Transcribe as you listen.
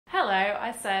hello,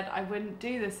 I said I wouldn't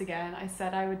do this again. I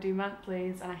said I would do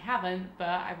monthlies, and I haven't, but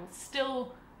I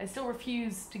still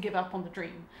refuse to give up on the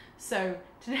dream. So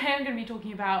today I'm going to be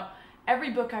talking about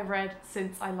every book I've read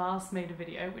since I last made a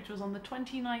video, which was on the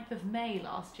 29th of May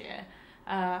last year.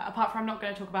 Apart from I'm not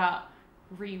going to talk about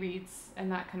rereads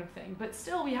and that kind of thing, but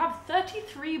still we have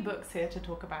 33 books here to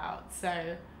talk about,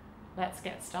 so let's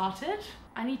get started.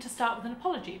 I need to start with an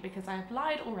apology because I have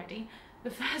lied already. The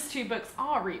first two books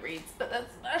are rereads, but they're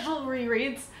special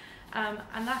rereads,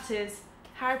 and that is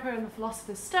Harry Potter and the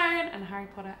Philosopher's Stone and Harry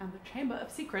Potter and the Chamber of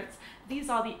Secrets. These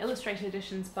are the illustrated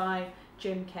editions by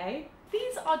Jim Kay.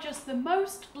 These are just the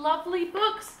most lovely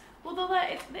books, although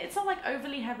it's not like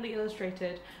overly heavily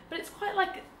illustrated, but it's quite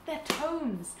like they're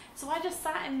tomes. So I just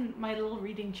sat in my little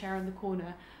reading chair in the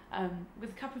corner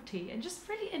with a cup of tea and just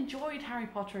really enjoyed Harry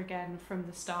Potter again from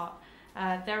the start.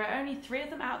 There are only 3 of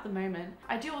them out at the moment.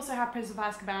 I do also have Prisoners of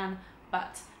Azkaban,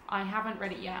 but I haven't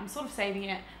read it yet. I'm sort of saving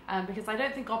it because I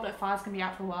don't think Goblet of Fire is going to be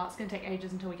out for a while. It's going to take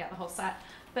ages until we get the whole set.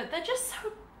 But they're just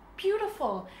so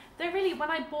beautiful. They're really,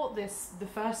 when I bought this, the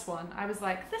first one, I was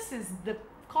like, this is the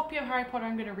copy of Harry Potter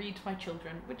I'm going to read to my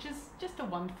children, which is just a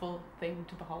wonderful thing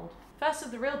to behold. First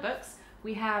of the real books,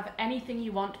 we have Anything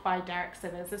You Want by Derek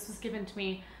Sivers. This was given to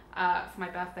me for my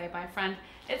birthday by a friend.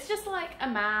 It's just like a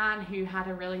man who had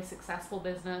a really successful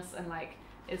business and like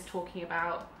is talking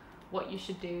about what you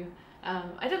should do.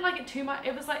 I didn't like it too much.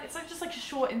 It's just like a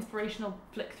short inspirational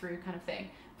flick through kind of thing.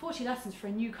 40 lessons for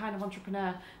a new kind of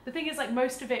entrepreneur. The thing is, like,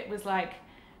 most of it was like,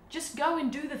 just go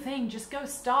and do the thing, just go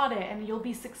start it and you'll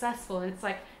be successful. And it's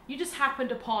like, you just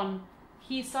happened upon,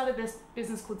 he started this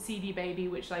business called CD Baby,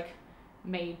 which like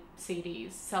made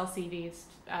CDs, sell CDs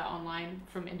online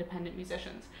from independent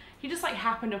musicians. He just like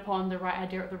happened upon the right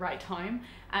idea at the right time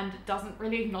and doesn't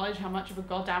really acknowledge how much of a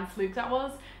goddamn fluke that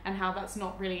was and how that's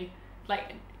not really,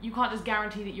 like, you can't just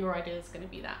guarantee that your idea is going to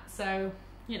be that. So,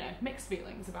 you know, mixed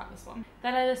feelings about this one.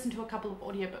 Then I listened to a couple of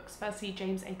audiobooks. Firstly,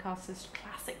 James Acaster's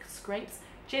classic Scapes.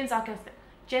 James Acaster,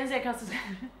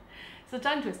 it's a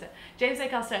tongue twister. James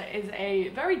Acaster is a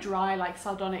very dry, like,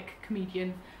 sardonic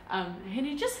comedian, and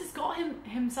he just has got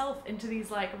himself into these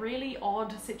like really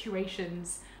odd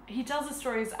situations. He tells the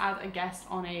stories as a guest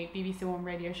on a BBC One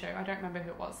radio show. I don't remember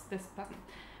who it was, this person.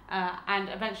 And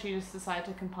eventually just decided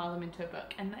to compile them into a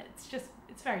book, and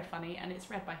it's very funny and it's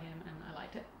read by him and I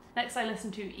liked it. Next I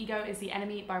listened to Ego is the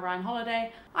Enemy by Ryan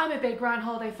Holiday. I'm a big Ryan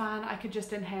Holiday fan. I could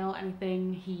just inhale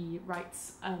anything he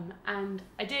writes, and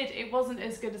I did. It wasn't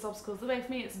as good as Obstacles the Way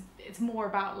for me. It's more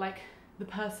about like the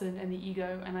person and the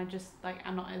ego, and I just like,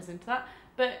 I'm not as into that.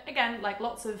 But again, like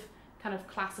lots of kind of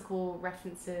classical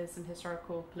references and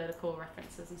historical political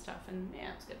references and stuff, and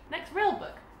yeah, it's good. Next real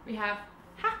book, we have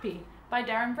Happy by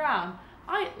Derren Brown.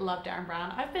 I love Derren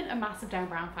Brown. I've been a massive Derren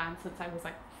Brown fan since I was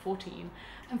like 14.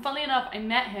 And funnily enough, I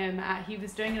met him he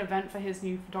was doing an event for his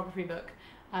new photography book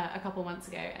a couple months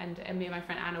ago, and me and my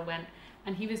friend Anna went,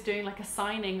 and he was doing like a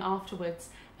signing afterwards,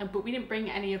 but we didn't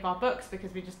bring any of our books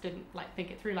because we just didn't like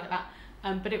think it through like that.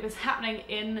 But it was happening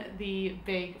in the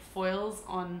big foils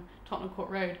on Tottenham Court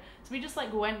Road. So we just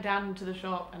like went down into the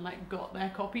shop and like got their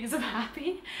copies of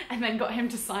Happy and then got him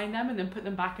to sign them and then put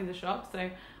them back in the shop. So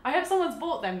I hope someone's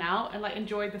bought them now and like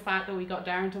enjoyed the fact that we got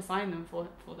Derren to sign them for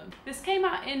them. This came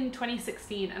out in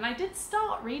 2016 and I did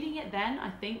start reading it then, I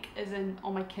think, as in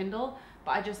on my Kindle,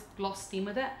 but I just lost steam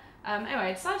with it. Anyway,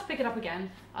 I decided to pick it up again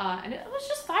and it was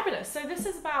just fabulous. So this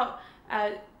is about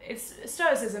it's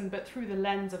Stoicism, but through the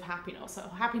lens of happiness. So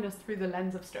happiness through the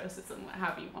lens of Stoicism,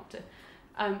 however you want to.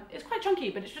 It's quite chunky,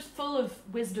 but it's just full of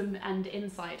wisdom and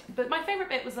insight. But my favourite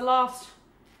bit was the last,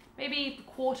 maybe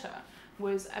quarter,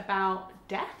 was about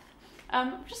death.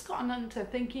 I've just gotten into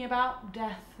thinking about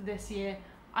death this year.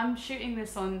 I'm shooting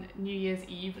this on New Year's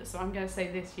Eve, so I'm going to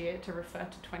say this year to refer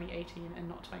to 2018 and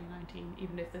not 2019,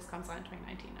 even if this comes out in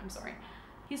 2019, I'm sorry.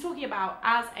 He's talking about,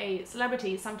 as a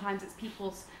celebrity, sometimes it's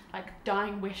people's like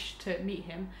dying wish to meet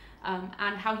him,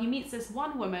 and how he meets this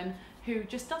one woman who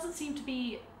just doesn't seem to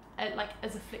be like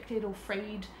as afflicted or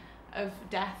afraid of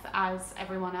death as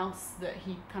everyone else that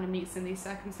he kind of meets in these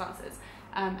circumstances.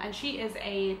 And she is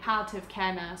a palliative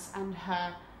care nurse and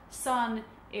her son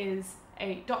is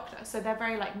a doctor, so they're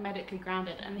very like medically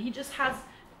grounded, and he just has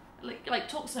like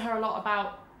talks to her a lot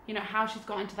about, you know, how she's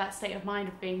got into that state of mind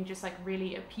of being just like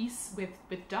really at peace with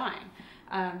dying,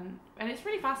 and it's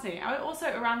really fascinating. I also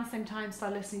around the same time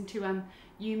started listening to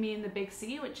You, Me and the Big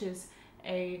C, which is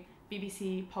a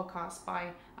BBC podcast by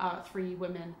 3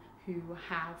 women who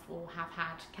have or have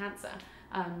had cancer,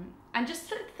 and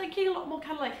just thinking a lot more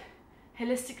kind of like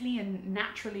holistically and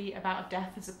naturally about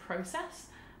death as a process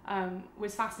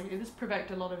was fascinating. This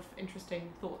provoked a lot of interesting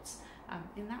thoughts.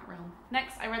 in that realm.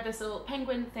 Next, I read this little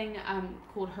penguin thing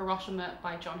called Hiroshima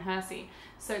by John Hersey.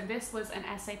 So this was an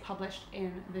essay published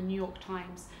in the New York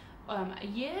Times a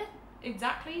year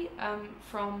exactly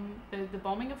from the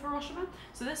bombing of Hiroshima.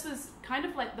 So this was kind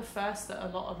of like the first that a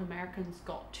lot of Americans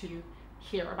got to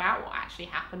hear about what actually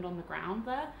happened on the ground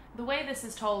there. The way this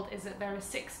is told is that there are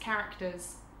six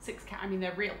characters, I mean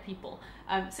they're real people,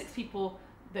 six people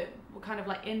that were kind of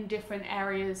like in different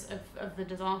areas of the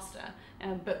disaster,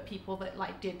 but people that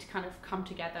like did kind of come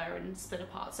together and split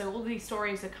apart. So all these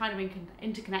stories are kind of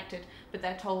interconnected, but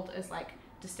they're told as like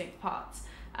distinct parts.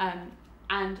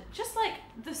 And just like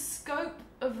the scope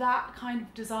of that kind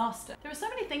of disaster, there were so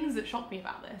many things that shocked me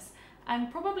about this,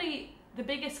 and probably the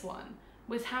biggest one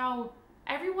was how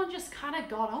everyone just kind of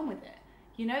got on with it.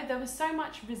 You know, there was so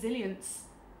much resilience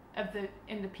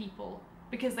in the people,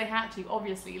 because they had to,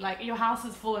 obviously. Like, your house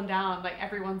has fallen down, like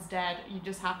everyone's dead, you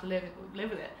just have to live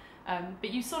with it.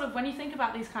 But you sort of, when you think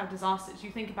about these kind of disasters,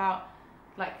 you think about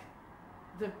like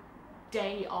the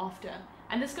day after,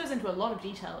 and this goes into a lot of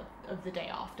detail of the day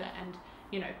after, and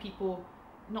you know, people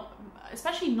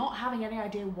especially not having any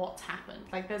idea what's happened.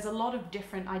 Like, there's a lot of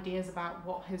different ideas about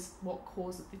what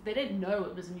caused it. They didn't know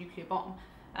it was a nuclear bomb.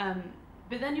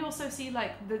 But then you also see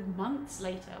like the months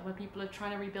later where people are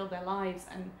trying to rebuild their lives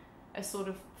and are sort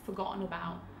of forgotten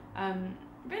about.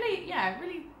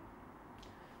 Really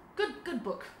good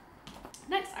book.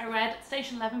 Next, I read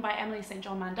Station 11 by Emily St.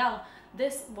 John Mandel.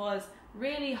 This was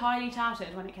really highly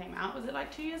touted when it came out. Was it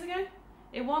like 2 years ago?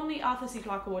 It won the Arthur C.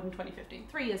 Clarke Award in 2015.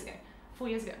 3 years ago. 4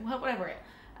 years ago. Whatever it.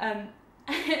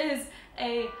 It is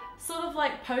a sort of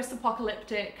like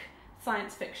post-apocalyptic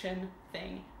science fiction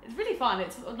thing. It's really fun.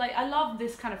 It's like, I love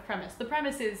this kind of premise. The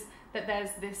premise is that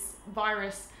there's this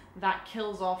virus that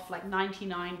kills off like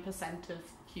 99% of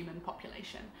human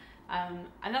population.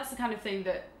 And that's the kind of thing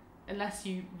that, unless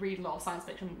you read a lot of science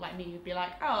fiction like me, you'd be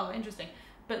like, oh, interesting.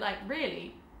 But like,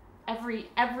 really,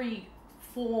 every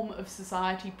form of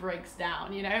society breaks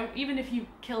down, you know? Even if you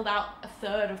killed out a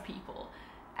third of people,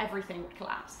 everything would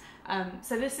collapse.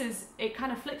 So it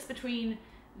kind of flicks between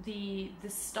the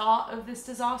start of this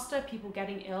disaster, people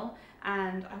getting ill,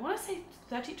 and I want to say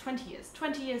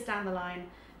 20 years down the line,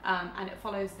 and it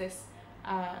follows this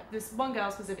one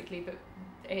girl specifically, but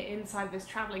inside this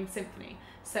traveling symphony.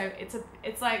 So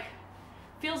it's like,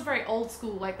 feels very old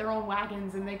school, like they're on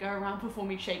wagons and they go around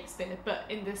performing Shakespeare, but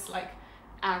in this like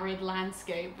arid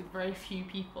landscape with very few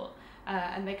people,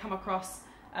 and they come across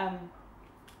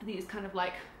these kind of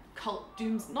like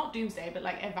not doomsday, but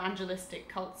like evangelistic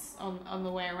cults on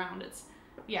the way around. It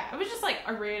was just like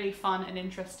a really fun and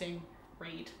interesting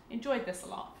read. Enjoyed this a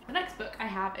lot. The next book I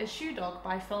have is Shoe Dog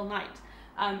by Phil Knight.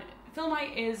 Phil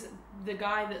Knight is the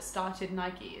guy that started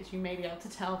Nike, as you may be able to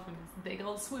tell from his big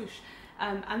old swoosh.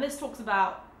 And this talks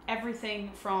about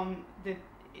everything from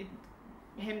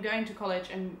him going to college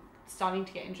and starting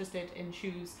to get interested in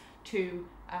shoes to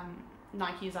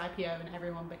Nike's IPO and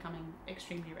everyone becoming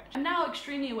extremely rich. I'm now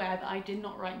extremely aware that I did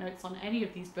not write notes on any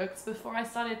of these books before I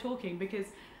started talking, because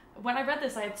when I read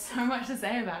this I had so much to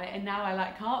say about it, and now I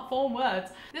like can't form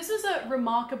words. This was a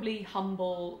remarkably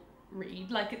humble read.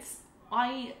 Like,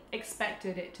 I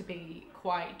expected it to be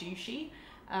quite douchey,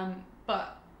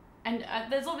 but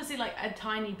there's obviously like a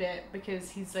tiny bit because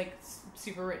he's like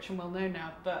super rich and well known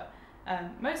now, but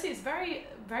mostly it's very,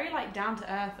 very like down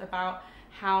to earth about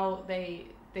how they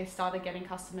started getting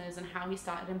customers and how he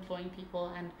started employing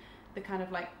people and the kind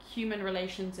of like human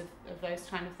relations of those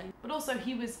kind of things. But also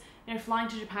he was, you know, flying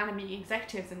to Japan and meeting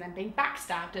executives and then being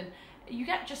backstabbed, and you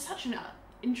get just such an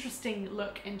interesting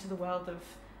look into the world of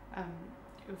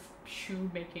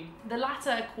shoemaking. The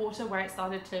latter quarter where it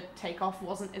started to take off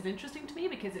wasn't as interesting to me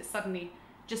because it suddenly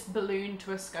just ballooned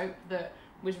to a scope that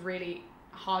was really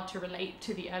hard to relate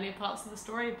to the earlier parts of the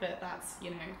story, but that's, you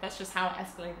know, that's just how it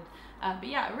escalated. But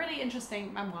yeah, a really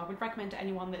interesting memoir. Would recommend to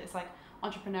anyone that is like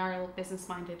entrepreneurial,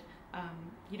 business-minded.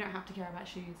 You don't have to care about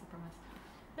shoes, I promise.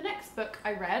 The next book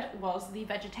I read was The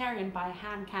Vegetarian by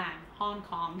Han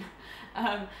Kang.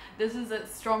 This is a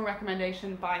strong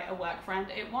recommendation by a work friend.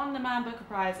 It won the Man Booker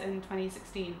Prize in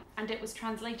 2016, and it was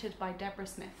translated by Deborah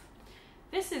Smith.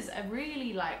 This is a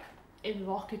really like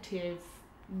evocative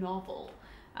novel.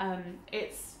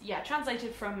 It's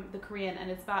translated from the Korean, and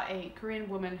it's about a Korean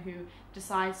woman who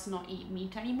decides to not eat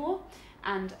meat anymore,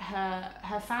 and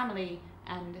her family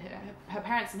and her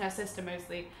parents and her sister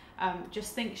mostly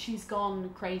just think she's gone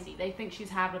crazy. They think she's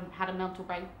had a mental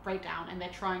breakdown, and they're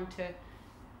trying to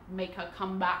make her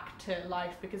come back to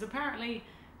life because apparently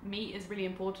meat is really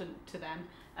important to them.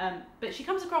 But she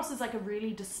comes across as like a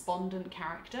really despondent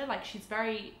character. Like, she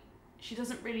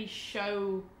doesn't really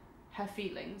show her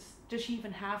feelings. Does she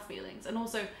even have feelings? And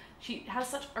also she has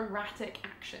such erratic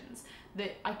actions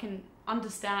that I can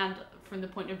understand from the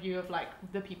point of view of like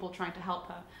the people trying to help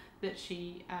her that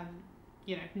she,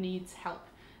 you know, needs help.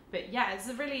 But yeah, it's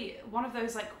a really one of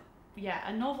those like, yeah,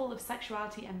 a novel of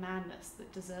sexuality and madness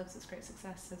that deserves its great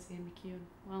success, says Ian McEwan.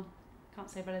 Well, can't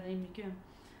say better than Ian McEwan.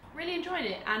 Really enjoyed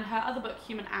it, and her other book,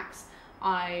 Human Acts,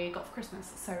 I got for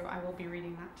Christmas, so I will be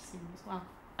reading that soon as well.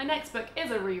 My next book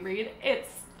is a reread. It's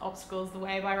Obstacles the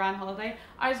Way by Ryan Holiday.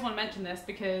 I just want to mention this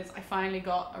because I finally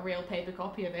got a real paper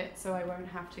copy of it, so I won't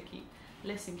have to keep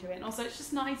listening to it. And also, it's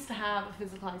just nice to have a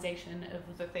physicalization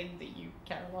of the thing that you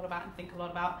care a lot about and think a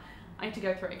lot about. I need to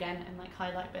go through it again and like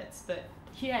highlight bits, but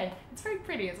yeah, it's very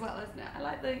pretty as well, isn't it? I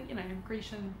like the, you know,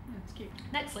 Grecian, it's cute.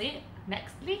 Nextly,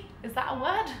 is that a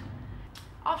word?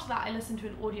 After that, I listened to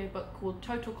an audiobook called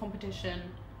Total Competition,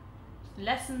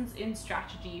 Lessons in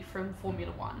Strategy from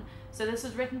Formula One. So this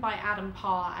was written by Adam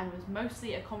Parr and was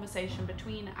mostly a conversation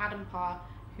between Adam Parr,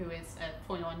 who is a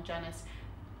Formula One journalist,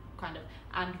 kind of,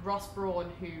 and Ross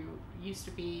Brawn,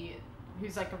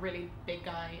 who's like a really big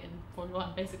guy in Formula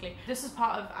One, basically. This was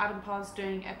part of Adam Parr's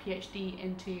doing a PhD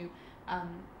into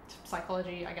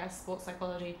psychology, I guess, sports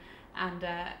psychology, and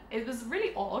it was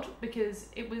really odd because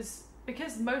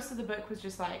most of the book was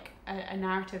just like a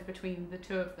narrative between the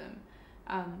two of them.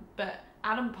 But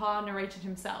Adam Parr narrated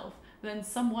himself, then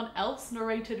someone else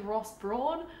narrated Ross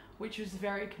Brawn, which was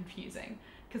very confusing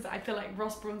because I feel like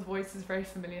Ross Brawn's voice is very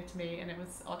familiar to me and it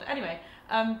was odd. Anyway,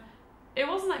 it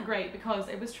wasn't that great because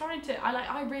it was trying to, I'm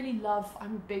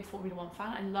a big Formula One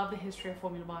fan. I love the history of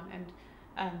Formula One, and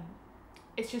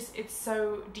it's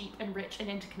so deep and rich and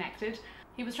interconnected.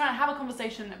 He was trying to have a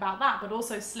conversation about that, but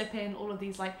also slip in all of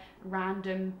these like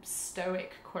random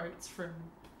stoic quotes from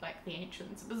like the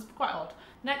ancients. It was quite odd.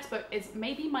 Next book is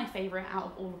maybe my favourite out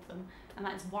of all of them, and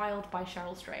that is Wild by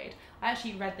Cheryl Strayed. I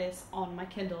actually read this on my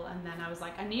Kindle, and then I was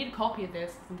like, I need a copy of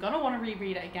this because I'm gonna want to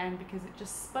reread it again because it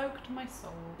just spoke to my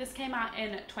soul. This came out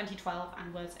in 2012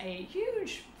 and was a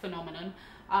huge phenomenon.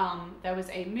 There was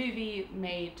a movie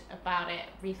made about it.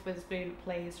 Reese Witherspoon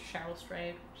plays Cheryl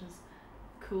Strayed, which is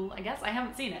cool, I guess. I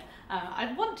haven't seen it.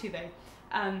 I'd want to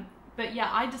though. But yeah,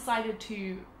 I decided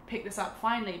to pick this up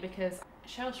finally because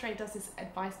Cheryl Strayed does this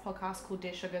advice podcast called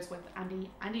Dear Sugars with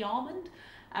Andy Almond,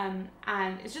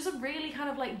 and it's just a really kind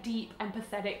of like deep,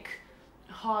 empathetic,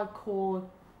 hardcore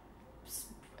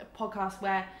podcast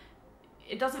where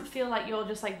it doesn't feel like you're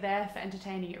just like there for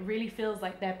entertaining. It really feels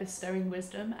like they're bestowing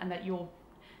wisdom and that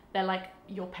they're like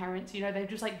your parents, you know, they've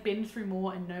just like been through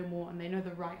more and know more and they know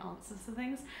the right answers to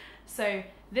things. So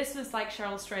this was like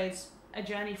Cheryl Strayed's a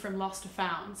journey from lost to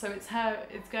found. So it's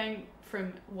going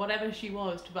from whatever she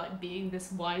was to like being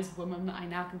this wise woman that I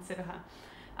now consider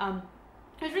her.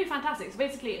 It was really fantastic. So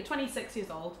basically at 26 years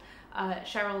old,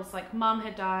 Cheryl's like mum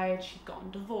had died, she'd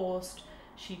gotten divorced,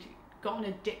 she'd gotten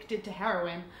addicted to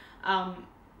heroin,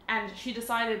 and she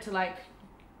decided to like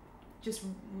just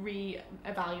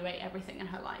re-evaluate everything in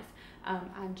her life.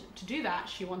 And to do that,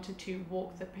 she wanted to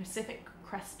walk the Pacific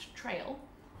Crest Trail.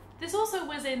 This also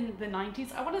was in the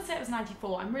 90s. I want to say it was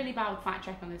 94. I'm really bad with fact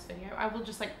check on this video. I will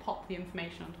just like pop the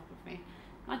information on top of me.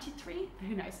 93?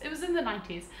 Who knows? It was in the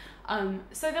 90s.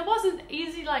 So there wasn't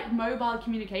easy like mobile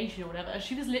communication or whatever.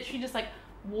 She was literally just like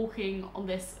walking on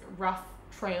this rough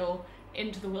trail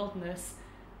into the wilderness.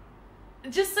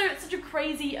 Just so it's such a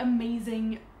crazy,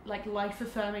 amazing, like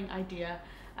life-affirming idea.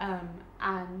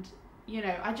 And you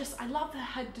know, I love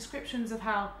her descriptions of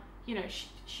how, you know,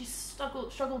 she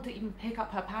struggled to even pick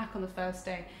up her pack on the first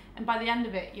day, and by the end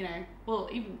of it, you know, well,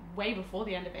 even way before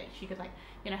the end of it, she could like,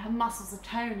 you know, her muscles were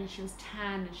toned and she was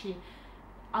tan and she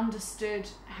understood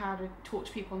how to talk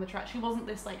to people on the track. She wasn't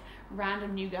this like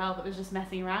random new girl that was just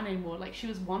messing around anymore. Like she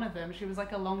was one of them. She was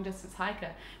like a long distance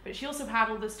hiker, but she also had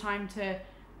all this time to,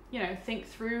 you know, think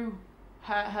through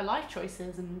her life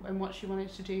choices and what she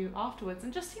wanted to do afterwards,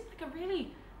 and just seemed like a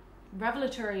really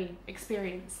revelatory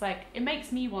experience. Like it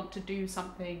makes me want to do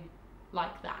something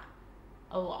like that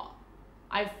a lot.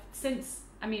 I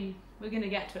mean, we're gonna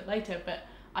get to it later, but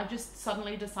I've just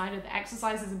suddenly decided that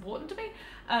exercise is important to me,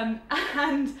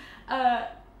 and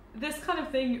this kind of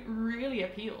thing really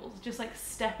appeals. Just like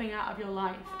stepping out of your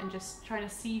life and just trying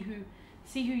to see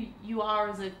who you are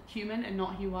as a human and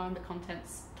not who you are in the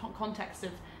context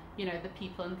of, you know, the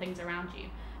people and things around you.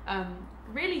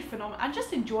 Really phenomenal and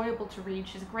just enjoyable to read.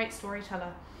 She's a great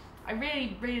storyteller. I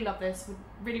really, really love this, would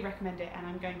really recommend it, and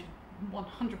I'm going to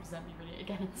 100% be reading it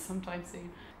again sometime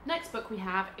soon. Next book we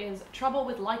have is Trouble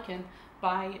with Lichen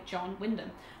by John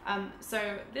Wyndam.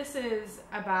 So this is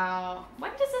about,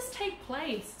 when does this take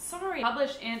place? Sorry,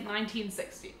 published in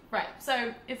 1960. Right,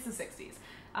 so it's the 60s.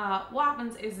 What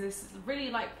happens is this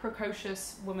really like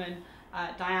precocious woman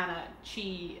Diana,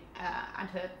 she and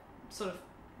her sort of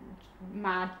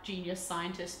mad genius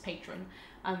scientist patron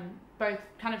both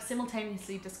kind of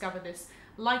simultaneously discover this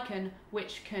lichen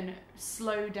which can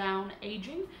slow down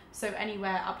aging, so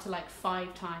anywhere up to like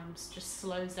 5 times just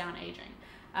slows down aging.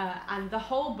 And the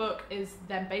whole book is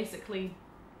them basically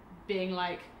being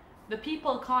like, the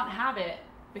people can't have it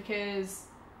because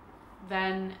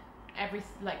then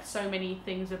so many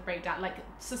things would break down. Like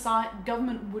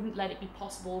government wouldn't let it be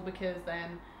possible because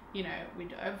then, you know,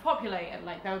 we'd overpopulate, and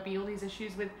like there would be all these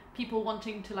issues with people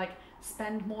wanting to like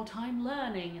spend more time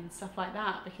learning and stuff like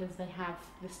that because they have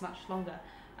this much longer.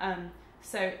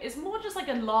 So it's more just like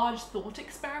a large thought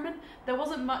experiment. There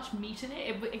wasn't much meat in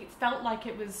it. It felt like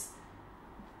it was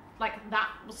like that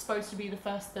was supposed to be the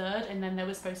first third, and then there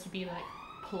was supposed to be like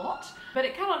plot. But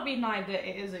it cannot be denied that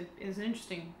it is an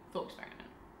interesting thought experiment.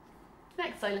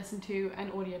 Next, I listened to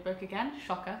an audiobook again,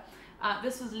 shocker.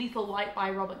 This was Lethal Light by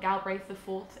Robert Galbraith, the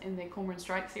 4th in the Cormoran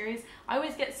Strike series. I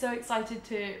always get so excited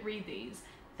to read these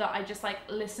that I just like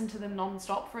listen to them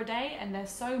non-stop for a day, and there's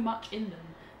so much in them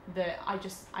that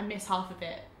I miss half of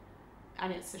it,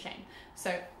 and it's a shame.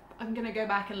 So I'm gonna go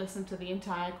back and listen to the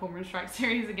entire Cormoran Strike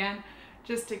series again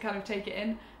just to kind of take it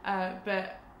in.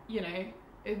 But you know,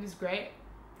 it was great.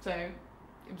 So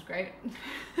it was great.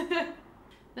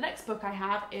 The next book I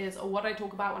have is What I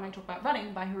Talk About When I Talk About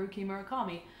Running by Haruki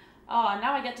Murakami. Oh,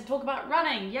 now I get to talk about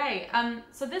running, yay!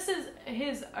 So this is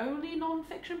his only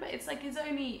non-fiction, but it's like his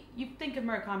only, you think of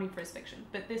Murakami for his fiction,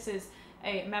 but this is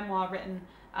a memoir written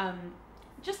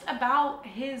just about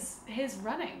his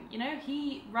running. You know,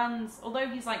 he runs, although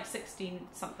he's like 16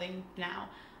 something now,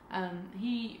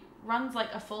 he runs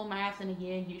like a full marathon a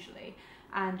year usually,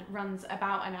 and runs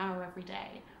about an hour every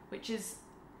day, which is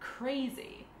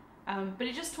crazy. But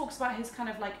it just talks about his kind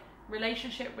of like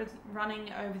relationship with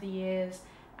running over the years,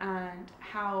 and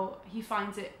how he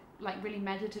finds it like really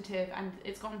meditative, and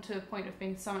it's gotten to a point of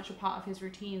being so much a part of his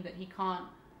routine that he can't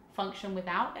function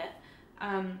without it.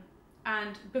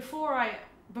 And before I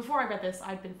read this,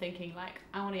 I'd been thinking like,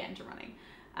 I want to get into running,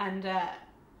 and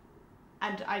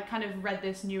I kind of read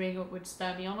this knowing it would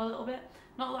spur me on a little bit.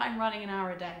 Not that I'm running an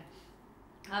hour a day,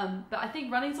 but I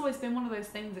think running's always been one of those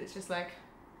things that's just like,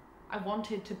 I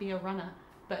wanted to be a runner,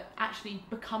 but actually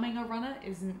becoming a runner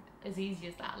isn't as easy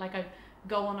as that. Like I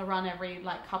go on a run every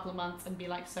like couple of months and be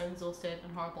like so exhausted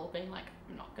and horrible, being like,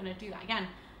 I'm not gonna do that again.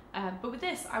 But with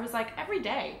this, I was like, every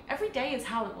day is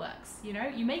how it works. You know,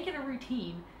 you make it a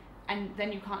routine, and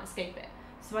then you can't escape it.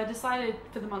 So I decided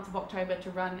for the month of October to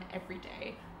run every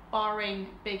day, barring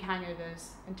big hangovers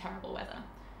and terrible weather.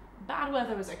 Bad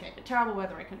weather was okay, but terrible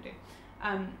weather I couldn't do.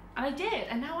 And I did,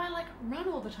 and now I like run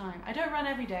all the time. I don't run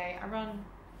every day. I run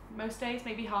most days,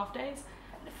 maybe half days.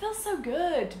 And it feels so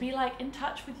good to be like in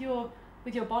touch with your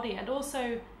body, and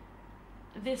also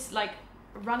this like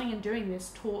running and doing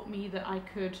this taught me that I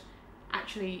could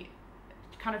actually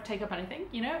kind of take up anything.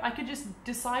 You know, I could just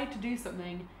decide to do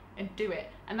something and do it,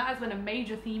 and that has been a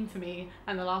major theme for me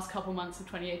in the last couple months of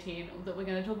 2018 that we're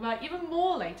going to talk about even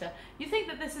more later. You think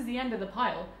that this is the end of the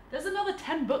pile? There's another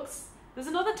 10 books. There's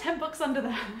another 10 books under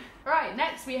there. Alright,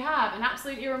 next we have An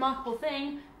Absolutely Remarkable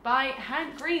Thing by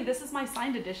Hank Green. This is my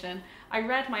signed edition. I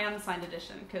read my unsigned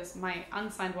edition because my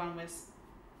unsigned one was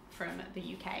from the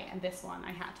UK, and this one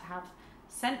I had to have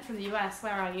sent from the US.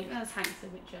 Where are you? There's Hank's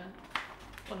signature.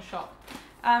 What a shock.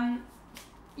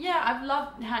 Yeah, I've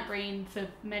loved Hank Green for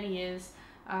many years.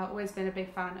 Always been a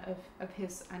big fan of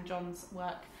his and John's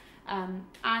work.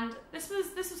 And this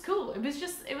was cool.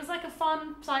 It was like a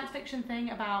fun science fiction thing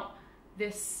about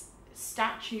this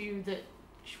statue that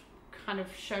kind of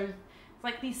shows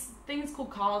like these things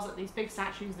called cars, these big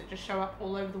statues that just show up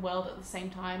all over the world at the same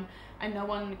time, and no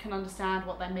one can understand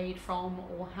what they're made from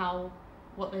or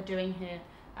what they're doing here.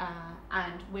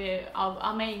 And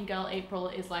our main girl April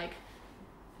is like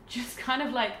just kind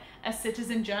of like a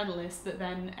citizen journalist that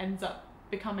then ends up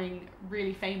becoming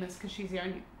really famous because she's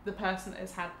the person that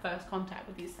has had first contact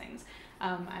with these things,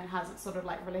 and has a sort of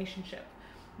like relationship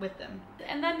with them.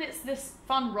 And then it's this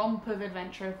fun romp of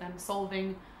adventure of them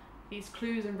solving these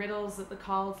clues and riddles that the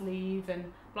Carls leave and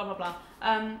blah blah blah.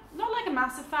 Not like a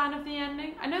massive fan of the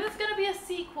ending. I know there's going to be a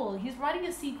sequel. He's writing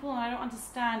a sequel and I don't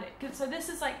understand it. So this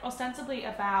is like ostensibly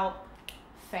about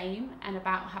fame and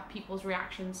about how people's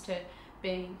reactions to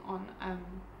being on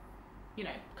you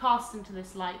know, cast into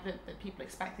this light that people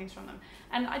expect things from them.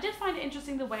 And I did find it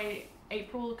interesting the way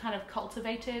April kind of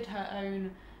cultivated her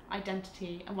own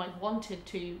identity and like wanted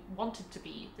to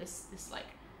be this like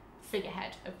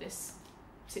figurehead of this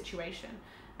situation,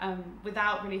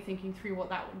 without really thinking through what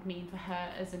that would mean for her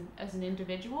as an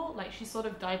individual. Like she sort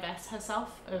of divests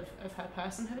herself of her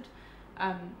personhood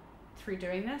through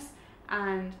doing this,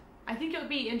 and I think it would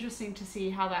be interesting to see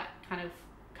how that kind of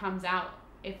comes out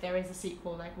if there is a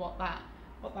sequel, like what that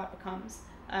becomes.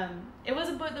 It was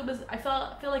a book that was, I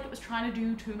feel like it was trying to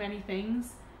do too many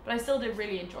things, but I still did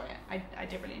really enjoy it. I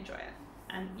did really enjoy it.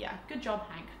 And yeah, good job,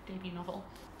 Hank, debut novel.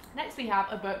 Next we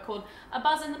have a book called A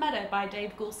Buzz in the Meadow by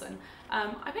Dave Goulson.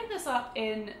 I picked this up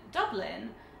in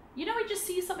Dublin. You know, we just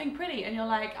see something pretty and you're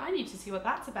like, I need to see what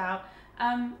that's about.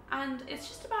 And it's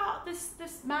just about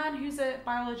this man who's a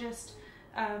biologist,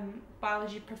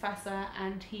 biology professor,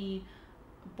 and he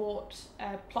bought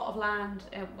a plot of land,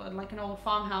 like an old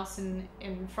farmhouse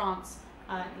in France,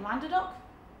 Languedoc,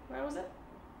 where was it?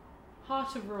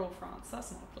 Heart of rural France,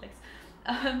 that's not a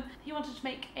place. He wanted to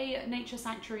make a nature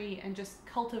sanctuary and just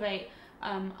cultivate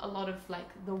a lot of like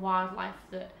the wildlife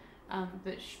that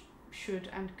should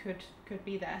and could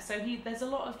be there. So there's a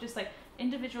lot of just like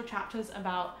individual chapters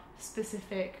about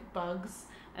specific bugs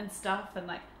and stuff, and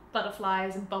like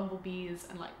butterflies and bumblebees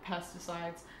and like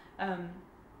pesticides,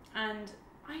 and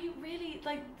I really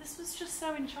like, this was just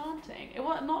so enchanting. It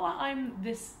was not that I'm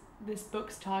this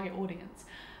book's target audience,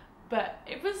 but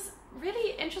it was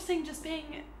really interesting just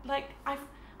being like,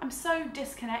 I'm so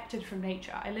disconnected from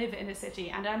nature. I live in a city,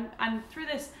 and through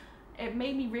this it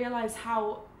made me realize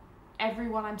how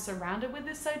everyone I'm surrounded with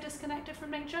is so disconnected from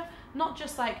nature. Not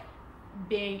just like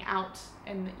being out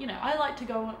in, you know, I like to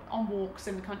go on walks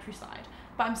in the countryside,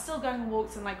 but I'm still going on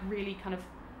walks in like really kind of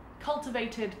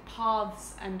cultivated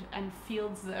paths and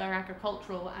fields that are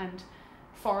agricultural, and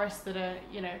forests that are,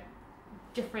 you know,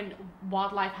 different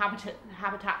wildlife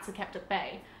habitats are kept at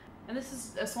bay. And this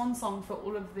is a swan song for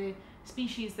all of the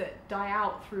species that die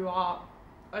out through our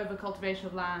overcultivation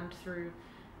of land, through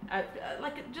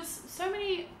like just so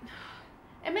many.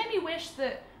 It made me wish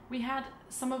that we had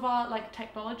some of our like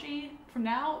technology from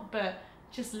now, but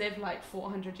just lived like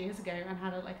 400 years ago and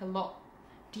had a lot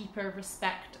deeper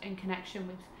respect and connection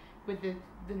with the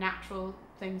natural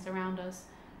things around us.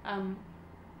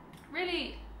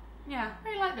 Really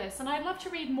like this, and I'd love to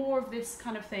read more of this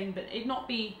kind of thing, but it not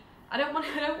be, I don't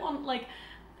want like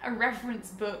a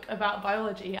reference book about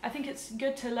biology. I think it's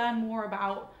good to learn more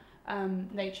about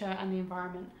nature and the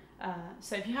environment.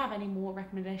 So if you have any more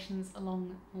recommendations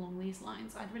along these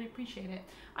lines, I'd really appreciate it.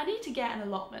 I need to get an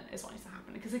allotment is what needs to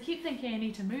happen, because I keep thinking I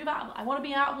need to move out. I want to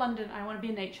be out of London, I want to be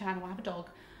in nature, and I want to have a dog.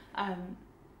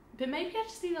 But maybe I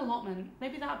just need an allotment.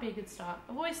 Maybe that would be a good start.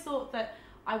 I've always thought that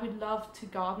I would love to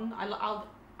garden.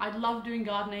 I'd love doing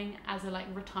gardening as a like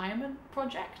retirement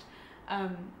project.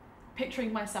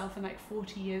 Picturing myself in like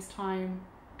 40 years time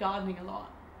gardening a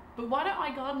lot. But why don't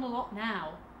I garden a lot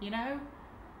now, you know?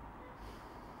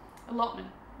 Allotment.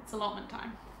 It's allotment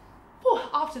time. Whew.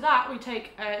 After that, we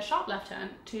take a sharp left turn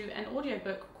to an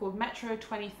audiobook called Metro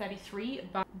 2033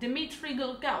 by Dmitry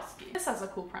Glukhovsky. This has a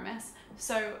cool premise.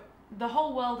 So the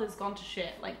whole world has gone to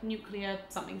shit, like nuclear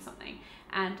something,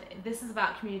 and this is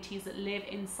about communities that live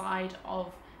inside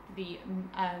of the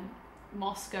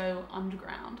Moscow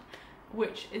underground,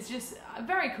 which is just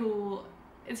very cool.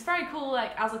 It's very cool,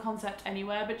 like, as a concept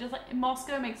anywhere, but just like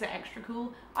Moscow makes it extra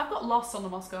cool. I've got lost on the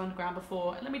Moscow underground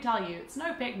before, and let me tell you, it's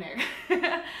no picnic.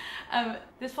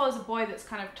 This follows a boy that's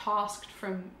kind of tasked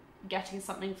from getting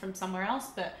something from somewhere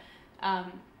else, but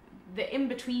the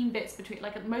in-between bits between,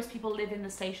 like, most people live in the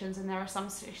stations, and there are some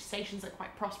stations that are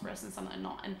quite prosperous and some that are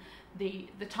not, and the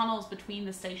tunnels between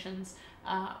the stations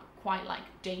are quite, like,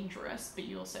 dangerous, but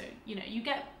you also, you know, you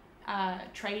get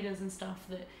traders and stuff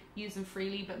that use them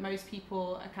freely, but most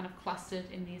people are kind of clustered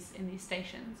in these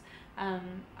stations.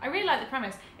 I really like the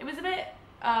premise. It was a bit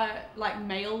like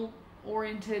male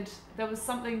oriented. There was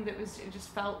something that was, it just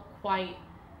felt quite,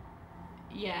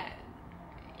 yeah,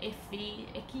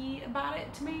 icky about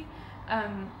it to me.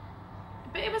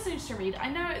 But it was interesting to read. I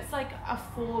know it's like a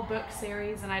 4-book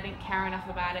series and I didn't care enough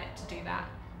about it to do that,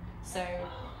 so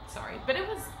sorry, but it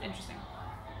was interesting.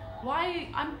 Why?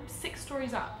 I'm 6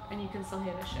 stories up and you can still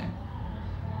hear this shit.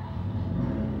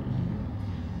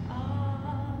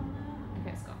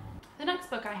 Okay, it's gone. The next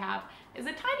book I have is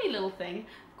a tiny little thing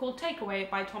called Takeaway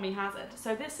by Tommy Hazard.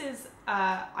 So this is,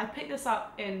 I picked this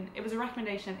up it was a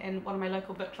recommendation in one of my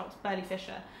local bookshops, Burley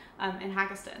Fisher, in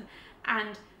Haggerston,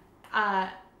 and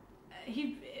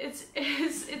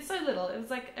it's so little. It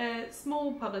was like a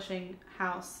small publishing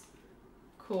house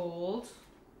called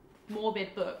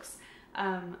Morbid Books,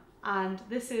 and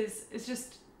this it's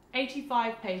just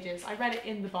 85 pages. I read it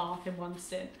in the bath in one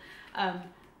stint,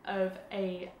 of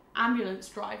a ambulance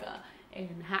driver in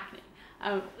Hackney.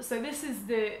 So this is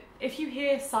if you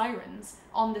hear sirens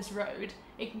on this road,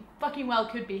 it fucking well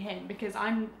could be him, because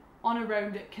I'm on a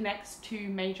road that connects 2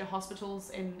 major hospitals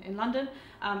in London,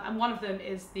 and one of them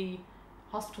is the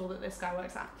hospital that this guy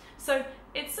works at. So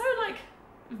it's so like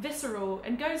visceral,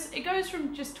 and it goes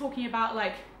from just talking about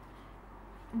like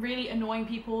really annoying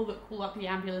people that call up the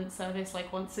ambulance service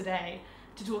like once a day,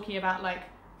 to talking about like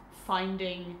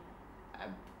finding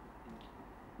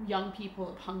young people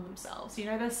that hung themselves. You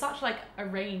know, there's such like a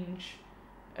range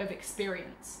of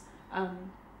experience,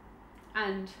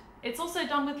 and it's also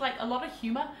done with like a lot of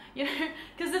humor, you know,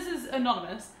 because this is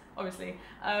anonymous, obviously.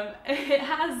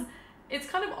 It's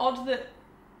kind of odd that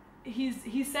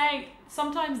he's saying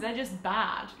sometimes they're just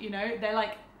bad, you know, they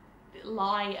like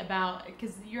lie about,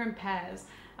 because you're in pairs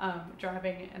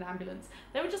driving an ambulance,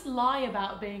 they would just lie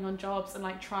about being on jobs and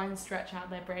like try and stretch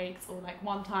out their breaks, or like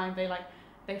one time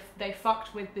they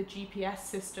fucked with the GPS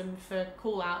system for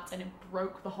call outs and it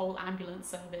broke the whole ambulance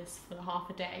service for half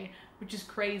a day, which is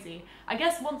crazy. I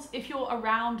guess if you're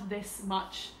around this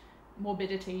much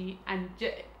morbidity and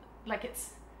like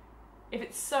if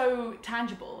it's so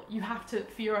tangible, you have to,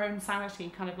 for your own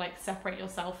sanity, kind of like separate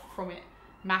yourself from it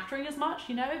mattering as much,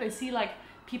 you know? They see like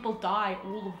people die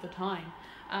all of the time.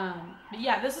 But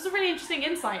yeah, this is a really interesting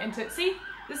insight into it. See,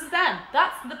 this is them.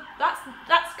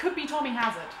 That's could be Tommy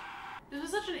Hazard. This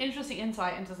was such an interesting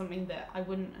insight into something that I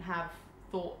wouldn't have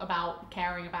thought about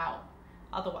caring about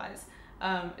otherwise.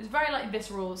 It's very like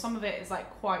visceral. Some of it is like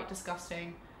quite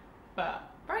disgusting, but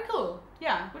very cool.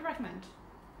 Yeah, would recommend.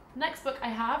 Next book I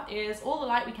have is All the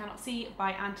Light We Cannot See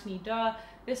by Anthony Doerr.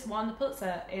 This won the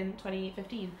Pulitzer in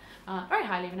 2015. Very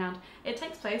highly renowned. It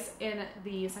takes place in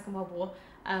the Second World War,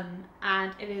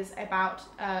 and it is about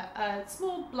a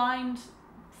small blind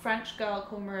French girl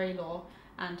called Marie Laure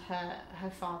and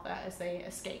her father as they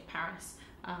escape Paris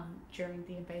during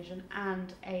the invasion,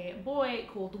 and a boy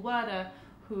called Werner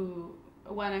who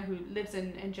lives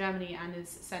in Germany and is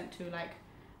sent to like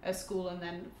a school and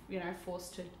then, you know,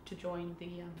 forced to join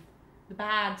the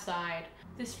bad side.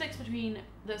 This flicks between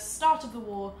the start of the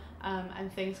war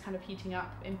and things kind of heating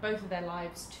up in both of their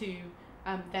lives to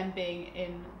them being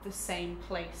in the same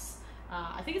place.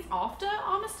 I think it's after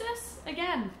Armistice.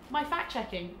 Again, my fact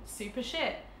checking, super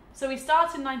shit. So we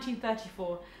start in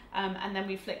 1934 and then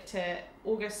we flick to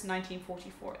August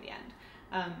 1944 at the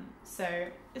end. So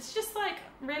it's just like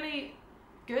really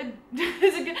good.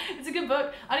 It's a good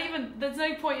book. There's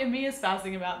no point in me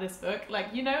espousing about this book. Like,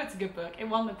 you know, it's a good book. It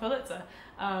won the Pulitzer.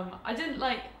 I didn't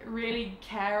like really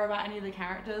care about any of the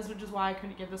characters, which is why I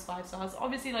couldn't give this 5 stars.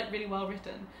 Obviously, like really well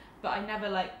written, but I never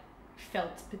like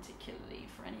felt particularly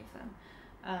for any of them.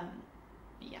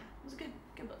 But yeah, it was a good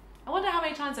book. I wonder how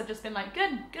many times I've just been like,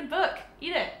 good book,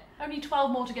 eat it. Only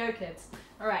 12 more to go, kids.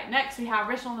 All right, next we have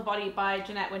Written on the Body by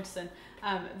Jeanette Winterson.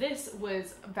 This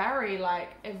was very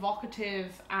like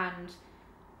evocative, and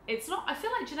it's not, I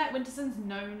feel like Jeanette Winterson's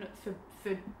known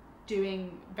for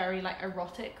doing very like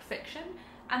erotic fiction,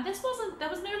 and there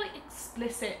was no like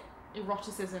explicit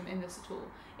eroticism in this at all.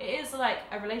 It is like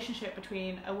a relationship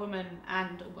between a woman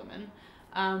and a woman,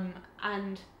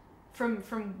 and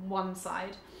from one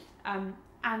side,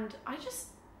 and I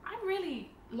really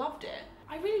loved it.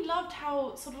 I really loved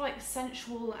how sort of like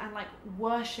sensual and like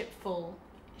worshipful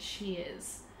she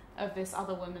is of this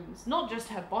other woman's, not just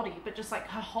her body, but just like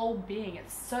her whole being.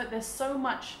 There's so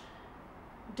much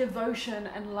devotion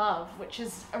and love, which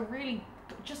is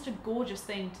just a gorgeous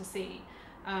thing to see,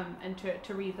 and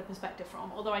to read the perspective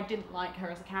from. Although I didn't like her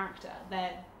as a character,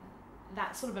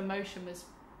 that sort of emotion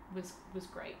was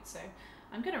great. So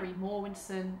I'm gonna read more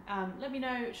Winterson. Let me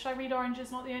know, should I read Orange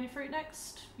is Not the Only Fruit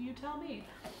next? You tell me.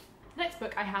 Next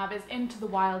book I have is Into the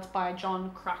Wild by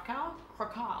John Krakauer.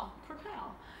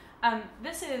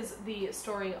 This is the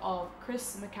story of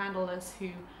Chris McCandless, who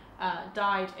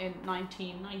died in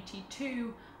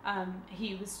 1992.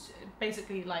 He was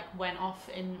basically like went off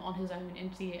on his own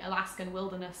into the Alaskan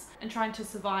wilderness and trying to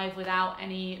survive without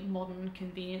any modern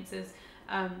conveniences.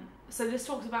 So this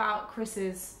talks about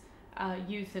Chris's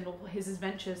youth and all his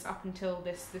adventures up until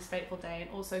this fateful day,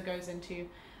 and also goes into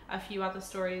a few other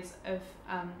stories of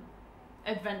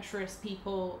adventurous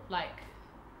people like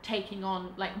taking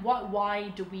on, like,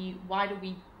 why do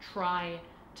we try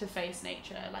to face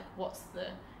nature? Like, what's the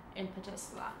impetus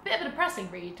for that? Bit of a depressing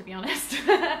read, to be honest.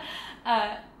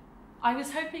 I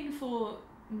was hoping for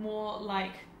more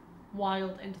like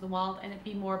Wild Into the Wild, and it'd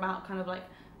be more about kind of like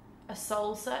a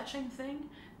soul searching thing,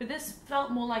 but this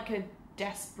felt more like a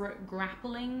desperate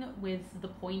grappling with the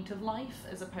point of life,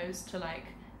 as opposed to like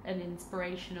an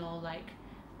inspirational like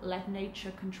let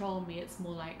nature control me. It's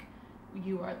more like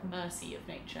you are at the mercy of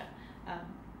nature.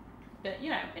 But, you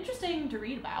know, interesting to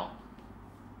read about.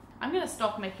 I'm going to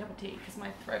stop and make a cup of tea because my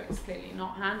throat is clearly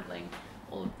not handling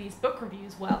all of these book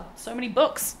reviews well. So many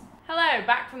books. Hello,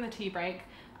 back from the tea break.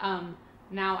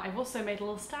 now I've also made a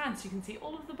little stand so you can see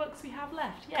all of the books we have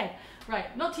left. Yay.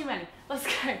 Right, not too many. Let's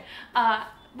go.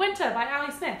 Winter by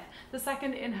Ali Smith, the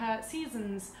second in her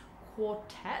Seasons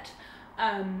quartet.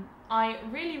 I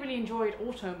really, really enjoyed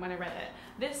Autumn when I read it.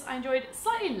 This I enjoyed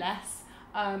slightly less.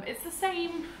 It's the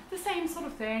same sort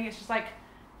of thing. It's just like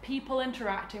people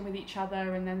interacting with each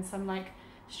other and then some like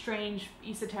strange,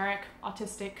 esoteric,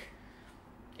 artistic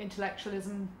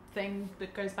intellectualism thing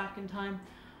that goes back in time.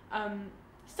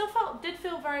 Did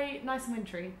feel very nice and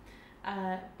wintry.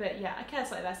 But yeah, I care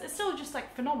slightly less. It's still just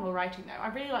like phenomenal writing though. I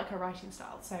really like her writing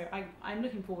style, so I'm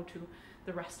looking forward to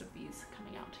the rest of these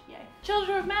coming out. Yay.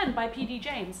 Children of Men by P.D.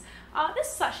 James. This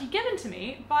was actually given to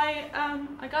me by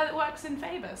a guy that works in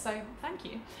Favour, so thank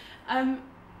you.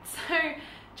 So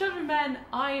Children of Men,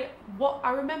 I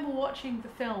remember watching the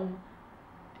film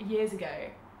years ago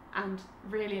and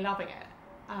really loving it.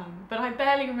 But I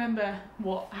barely remember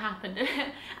what happened in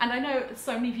it. And I know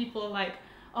so many people are like,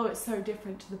 oh, it's so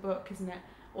different to the book, isn't it?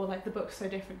 Or like the book's so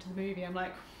different to the movie. I'm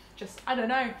like, I don't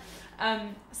know.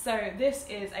 So this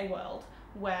is a world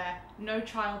where no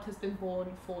child has been born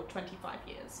for 25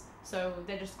 years. So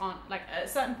there just aren't, like at a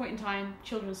certain point in time,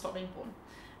 children stop being born.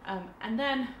 And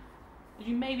then,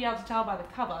 you may be able to tell by the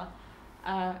cover,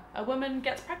 a woman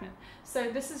gets pregnant. So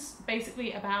this is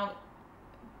basically about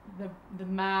the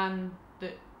man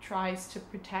that tries to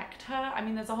protect her. I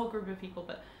mean, there's a whole group of people,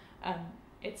 but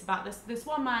it's about this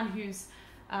one man who's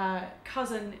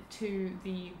cousin to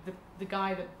the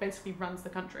guy that basically runs the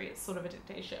country. It's sort of a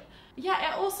dictatorship.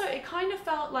 Yeah, it kind of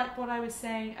felt like what I was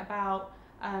saying about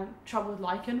Trouble with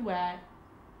Lichen, where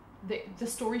the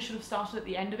story should have started at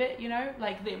the end of it, you know?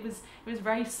 Like it was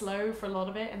very slow for a lot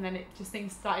of it, and then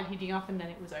things started heating up and then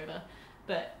it was over.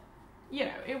 But you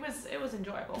know, it was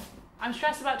enjoyable. I'm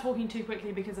stressed about talking too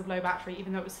quickly because of low battery,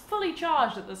 even though it was fully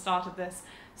charged at the start of this.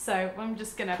 So I'm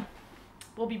just gonna,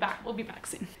 we'll be back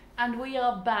soon. And we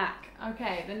are back.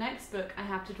 Okay, the next book I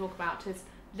have to talk about is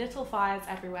Little Fires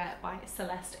Everywhere by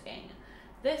Celeste Ng.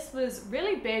 This was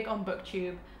really big on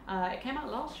BookTube. It came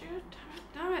out last year.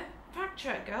 Damn it. Fact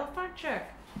check, girl, fact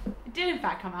check. It did in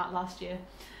fact come out last year.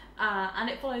 And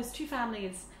it follows two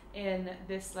families in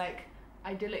this like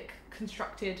idyllic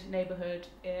constructed neighborhood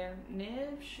near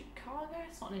Chicago.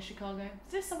 It's not near Chicago.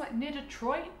 Is this somewhere near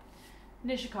Detroit?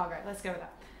 Near Chicago. Let's go with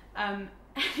that.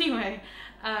 Anyway,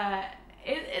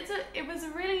 it was a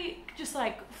really just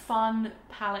like fun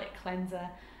palette cleanser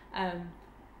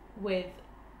with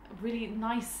really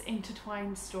nice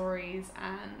intertwined stories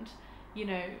and, you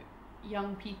know,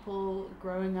 young people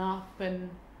growing up, and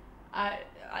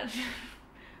I've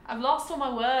lost all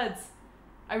my words.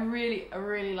 I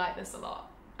really like this a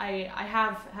lot. I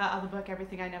have her other book,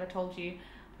 Everything I Never Told You,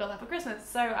 got that for Christmas,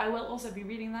 so I will also be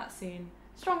reading that soon.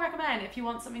 Strong recommend if you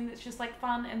want something that's just like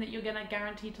fun and that you're gonna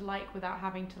guarantee to like without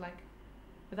having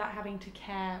to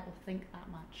care or think that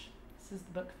much. This is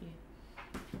the book for you.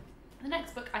 The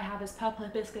next book I have is Purple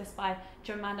Hibiscus by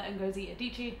Chimamanda Ngozi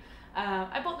Adichie.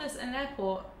 I bought this in an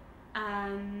airport,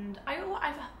 and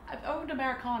I've owned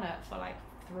Americana for like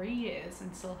 3 years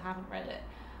and still haven't read it.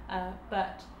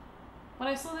 But when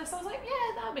I saw this, I was like,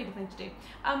 yeah, that would be a good thing to do.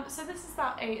 So this is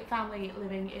about a family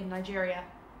living in Nigeria,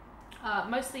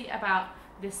 mostly about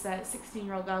this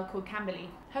 16-year-old girl called Kambili.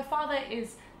 Her father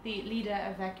is the leader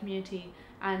of their community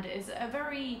and is a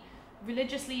very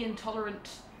religiously intolerant,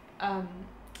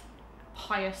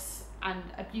 pious and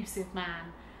abusive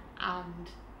man, and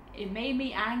it made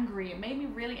me angry. It made me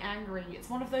really angry. It's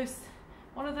one of those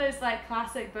like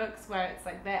classic books where it's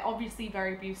like they're obviously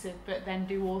very abusive but then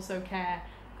do also care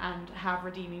and have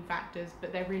redeeming factors,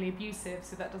 but they're really abusive,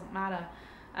 so that doesn't matter.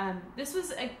 This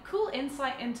was a cool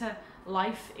insight into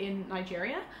life in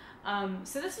Nigeria.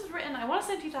 So this was written, I want to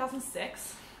say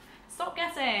 2006. Stop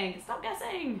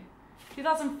guessing.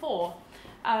 2004.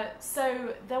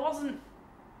 So there wasn't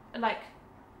like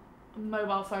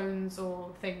mobile phones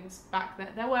or things back then.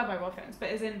 There were mobile phones, but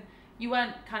as in you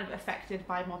weren't kind of affected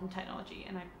by modern technology,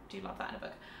 and I do love that in a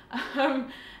book.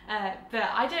 But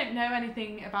I don't know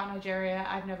anything about Nigeria.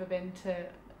 I've never been to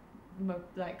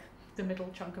like the middle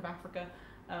chunk of Africa.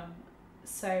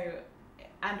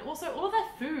 And also all of their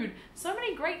food. So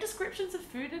many great descriptions of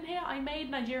food in here. I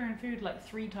made Nigerian food like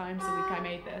 3 times a week I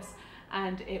made this,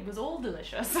 and it was all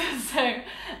delicious. So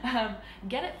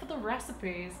get it for the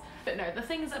recipes. But no, the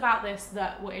things about this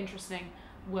that were interesting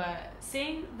were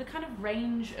seeing the kind of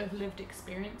range of lived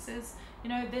experiences. You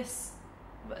know, this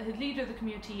leader of the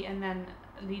community and then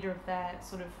leader of their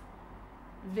sort of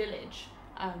village,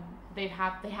 they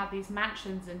had these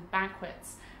mansions and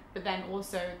banquets, but then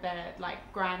also their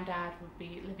like granddad would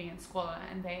be living in squalor,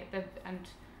 and they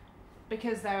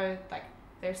because they were like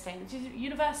they're staying at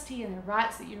university and there are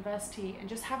riots at university, and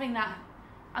just having that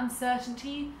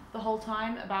uncertainty the whole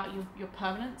time about your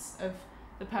permanence of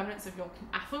your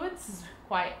affluence is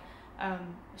quite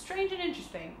strange and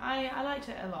interesting. I liked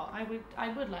it a lot. I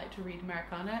would like to read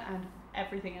Americana and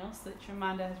everything else that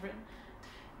Mandel has written.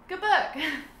 Good book!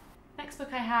 Next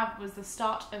book I have was the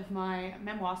start of my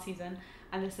memoir season,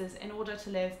 and this is In Order to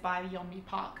Live by Yeonmi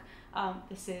Park.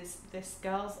 This is this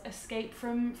girl's escape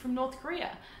from North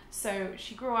Korea. So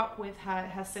she grew up with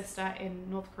her sister in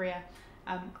North Korea.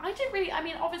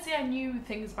 Obviously I knew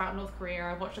things about North Korea.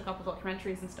 I watched a couple of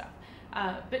documentaries and stuff,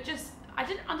 but just I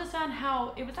didn't understand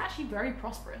how it was actually very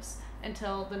prosperous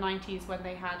until the 90s, when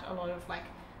they had a lot of like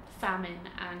famine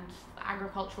and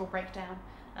agricultural breakdown,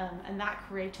 and that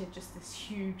created just this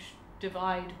huge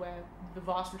divide where the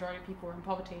vast majority of people were in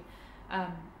poverty.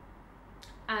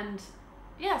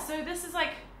 So this is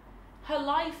like her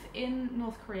life in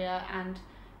North Korea, and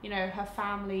her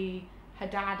family. Her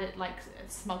dad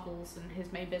smuggles, and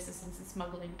his main business is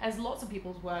smuggling, as lots of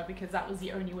people's were, because that was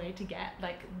the only way to get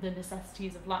like the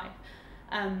necessities of life.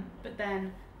 But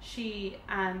then she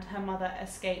and her mother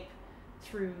escape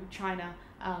through China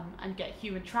and get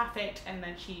human trafficked, and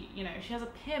then she has a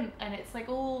pimp, and it's like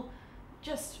all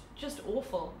just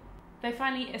awful. They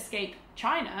finally escape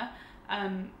China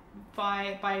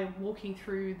by walking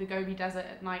through the Gobi Desert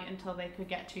at night until they could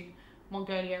get to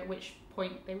Mongolia, at which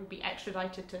point they would be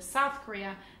extradited to South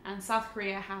Korea, and South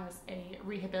Korea has a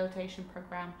rehabilitation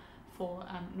program for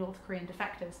North Korean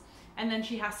defectors, and then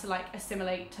she has to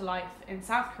assimilate to life in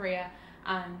South Korea,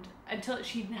 and until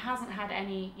she hasn't had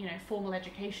any formal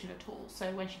education at all.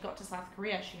 So when she got to South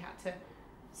Korea, she had to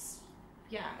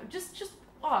just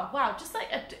like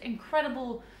an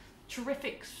incredible,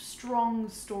 terrific, strong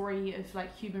story of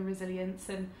human resilience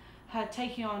and her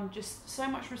taking on just so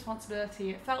much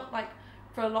responsibility. It felt like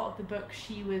for a lot of the book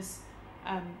she was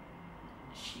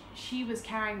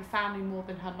carrying the family more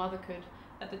than her mother could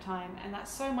at the time, and that's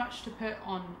so much to put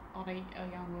on a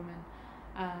young woman.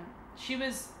 She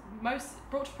was most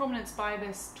brought to prominence by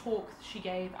this talk she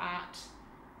gave at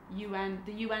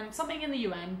the UN, something in the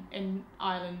UN in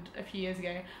Ireland a few years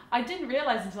ago. I didn't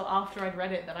realise until after I'd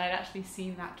read it that I'd actually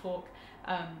seen that talk,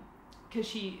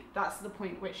 because that's the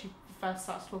point where she first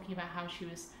starts talking about how she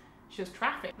was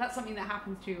trafficked. That's something that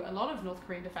happens to a lot of North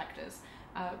Korean defectors,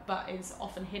 but is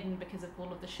often hidden because of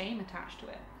all of the shame attached to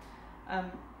it.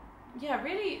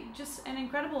 Really just an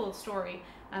incredible story,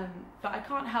 but I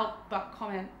can't help but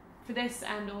comment for this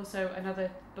and also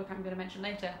another book I'm going to mention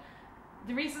later.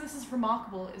 The reason this is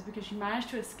remarkable is because she managed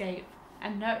to escape,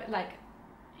 and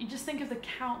you just think of the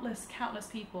countless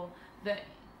people that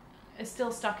are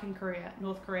still stuck in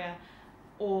North Korea,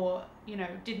 or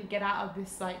didn't get out of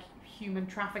this human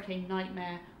trafficking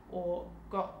nightmare, or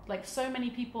got so many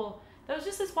people. There was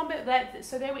just this one bit that,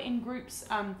 so they were in groups.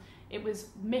 It was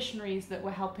missionaries that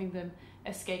were helping them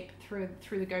escape through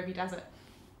the Gobi Desert,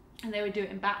 and they would do it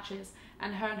in batches.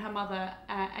 And her and her mother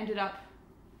ended up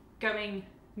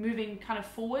moving kind of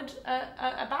forward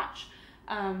a batch,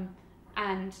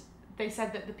 and they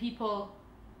said that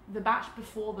the batch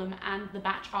before them and the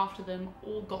batch after them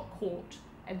all got caught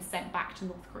and sent back to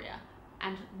North Korea,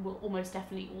 and were almost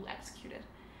definitely all executed.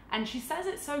 And she says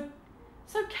it so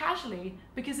casually,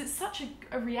 because it's such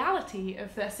a reality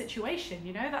of their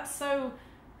situation, that's so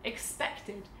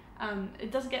expected.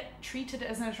 It doesn't get treated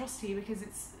as an atrocity because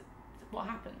it's what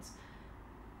happens.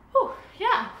 Oh,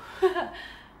 yeah.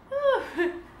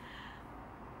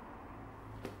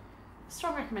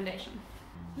 Strong recommendation.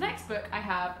 Next book I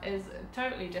have is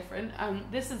totally different.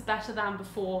 This is Better Than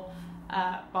Before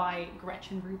by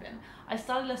Gretchen Rubin. I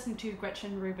started listening to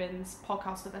Gretchen Rubin's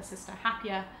podcast with her sister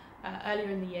Happier earlier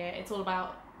in the year. It's all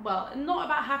about, not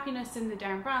about happiness in the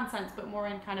Derren Brown sense, but more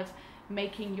in kind of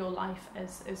making your life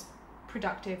as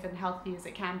productive and healthy as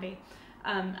it can be.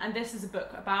 And this is a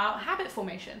book about habit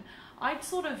formation. I'd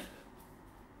sort of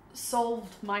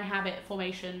solved my habit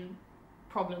formation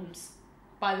problems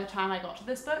by the time I got to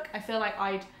this book. I feel like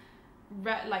I'd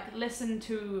listened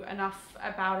to enough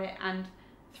about it, and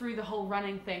through the whole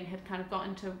running thing had kind of got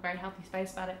into a very healthy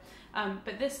space about it.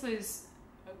 But this was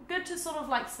good to sort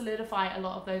of solidify a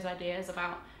lot of those ideas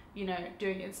about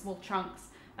doing it in small chunks.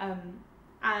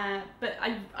 But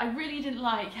I really didn't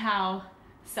like how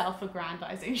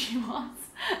self-aggrandizing she was.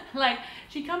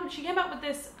 She came up with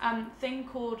this thing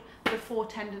called the 4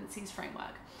 tendencies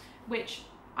framework, which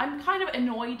I'm kind of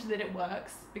annoyed that it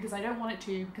works, because I don't want it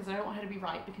to, because I don't want her to be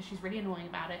right, because she's really annoying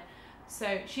about it.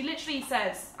 So she literally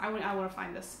says, I want to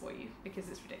find this for you because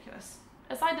it's ridiculous.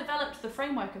 As I developed the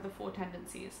framework of the 4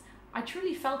 tendencies, I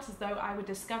truly felt as though I were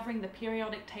discovering the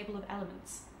periodic table of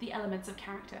elements, the elements of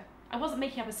character. I wasn't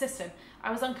making up a system,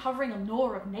 I was uncovering a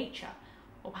law of nature.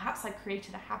 Or perhaps I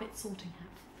created a habit sorting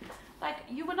app. Like,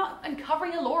 you were not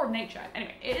uncovering a law of nature.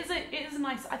 Anyway, it is a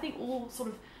nice, I think all sort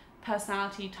of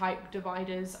personality type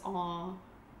dividers are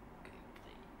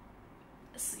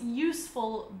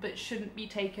useful, but shouldn't be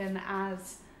taken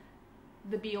as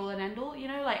the be all and end all, you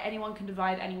know, like anyone can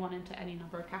divide anyone into any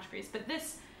number of categories, but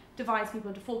this divides people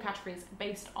into 4 categories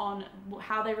based on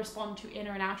how they respond to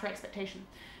inner and outer expectation.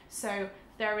 So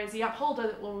there is the upholder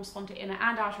that will respond to inner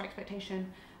and outer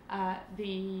expectation,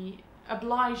 the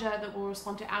obliger that will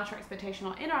respond to outer expectation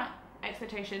or inner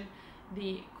expectation,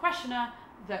 the questioner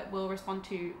that will respond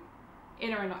to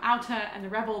inner and outer, and the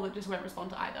rebel that just won't respond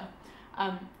to either.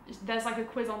 There's like a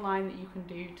quiz online that you can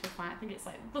do to find, I think it's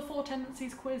like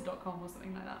the4tendenciesquiz.com or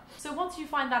something like that. So once you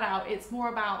find that out, it's more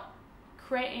about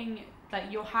creating like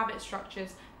your habit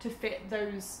structures to fit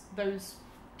those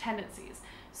tendencies.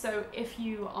 So if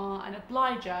you are an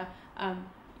obliger,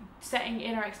 setting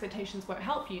inner expectations won't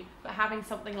help you, but having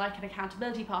something like an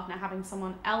accountability partner, having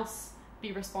someone else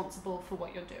be responsible for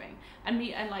what you're doing, and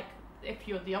like if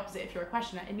you're the opposite, if you're a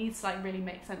questioner, it needs to like really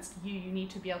make sense to you. You need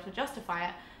to be able to justify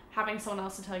it. Having someone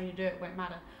else to tell you to do it won't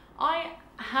matter. I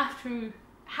have to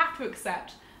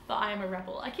accept that I am a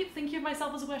rebel. I keep thinking of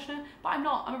myself as a questioner, but I'm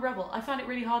not. I'm a rebel. I find it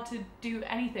really hard to do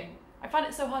anything. I find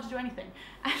it so hard to do anything.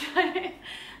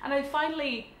 And I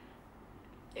finally,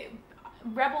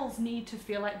 rebels need to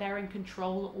feel like they're in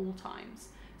control at all times.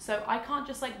 So I can't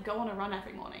just like go on a run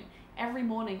every morning. Every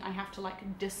morning I have to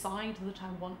like decide that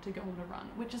I want to go on a run,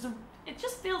 which is it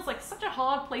just feels like such a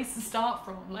hard place to start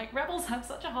from. Like rebels have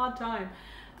such a hard time.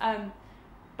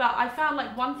 But I found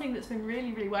like one thing that's been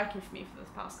really, really working for me for this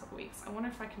past couple of weeks. I wonder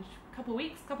if I can, couple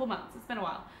months, it's been a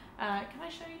while. Can I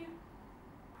show you?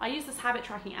 I use this habit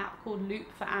tracking app called Loop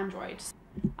for Android.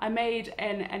 I made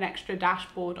an extra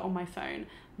dashboard on my phone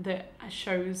that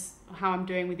shows how I'm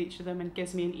doing with each of them and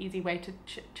gives me an easy way to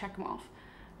check them off.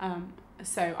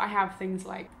 So I have things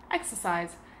like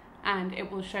exercise, and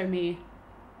it will show me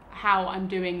how I'm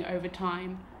doing over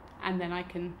time, and then I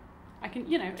can,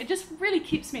 you know, it just really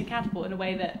keeps me accountable in a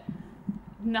way that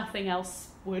nothing else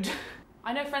would.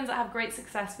 I know friends that have great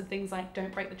success with things like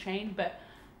don't break the chain, but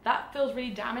that feels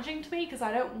really damaging to me because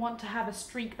I don't want to have a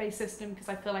streak-based system, because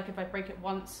I feel like if I break it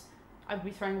once, I would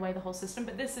be throwing away the whole system.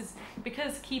 But this is,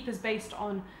 because Keep is based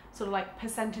on sort of like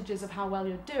percentages of how well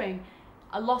you're doing,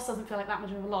 a loss doesn't feel like that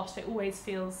much of a loss. It always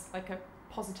feels like a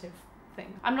positive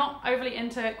thing. I'm not overly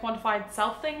into quantified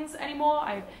self things anymore.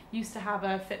 I used to have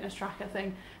a fitness tracker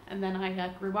thing, and then I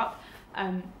grew up.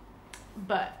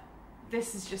 But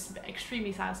this is just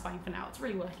extremely satisfying for now. It's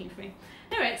really working for me.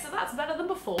 Anyway, so that's better than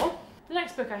before. The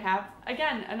next book I have,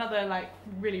 again, another like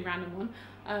really random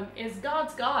one, is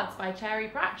Guards by Terry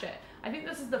Pratchett. I think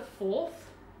this is the 4th.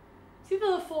 It's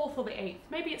either the 4th or the 8th.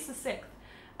 Maybe it's the 6th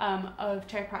of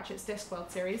Terry Pratchett's Discworld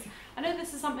series. I know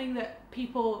this is something that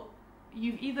people,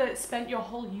 you've either spent your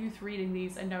whole youth reading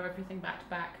these and know everything back to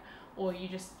back, or you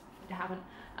just haven't.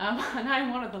 And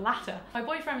I'm one of the latter. My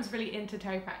boyfriend was really into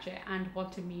Terry Pratchett and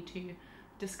wanted me to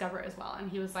discover it as well. And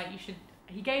he was like,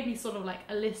 he gave me sort of like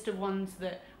a list of ones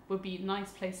that would be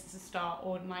nice places to start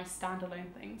or nice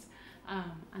standalone things.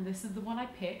 And this is the one I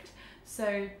picked.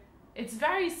 So it's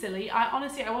very silly.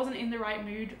 Honestly, I wasn't in the right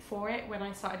mood for it when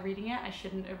I started reading it. I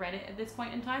shouldn't have read it at this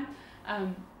point in time.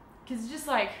 Because it's just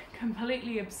like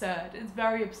completely absurd. It's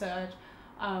very absurd,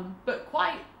 but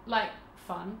quite like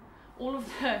fun.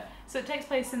 So it takes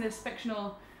place in this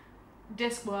fictional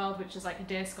disc world, which is like a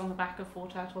disc on the back of 4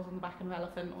 turtles on the back of an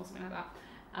elephant or something like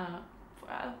that.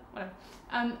 Whatever.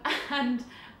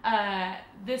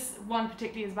 This one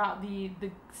particularly is about the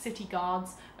city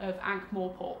guards of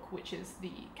Ankh-Morpork, which is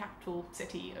the capital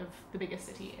city of the biggest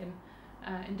city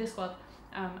in Discworld.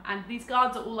 And these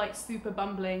guards are all like super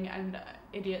bumbling and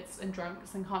idiots and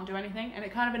drunks and can't do anything. And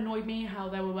it kind of annoyed me how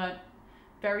there were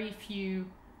very few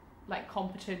like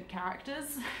competent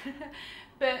characters.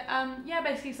 But yeah,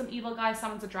 basically some evil guy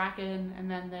summons a dragon, and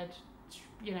then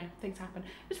things happen.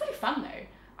 It's really fun though.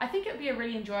 I think it would be a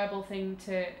really enjoyable thing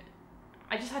to,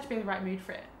 I just had to be in the right mood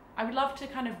for it. I would love to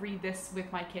kind of read this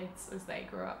with my kids as they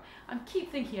grow up. I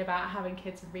keep thinking about having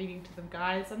kids and reading to them,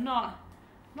 guys. I'm not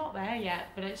there yet,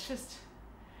 but it's just,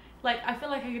 like, I feel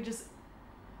like I could just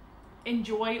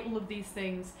enjoy all of these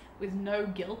things with no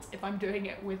guilt if I'm doing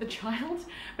it with a child.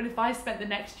 But if I spent the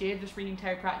next year just reading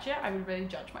Terry Pratchett, I would really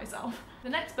judge myself. The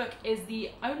next book is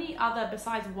the only other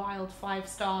besides Wild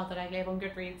 5-star that I gave on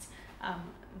Goodreads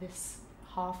this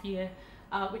half year,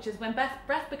 which is When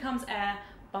Breath Becomes Air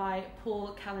by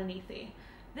Paul Kalanithi.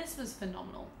 This was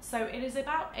phenomenal. So it is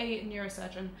about a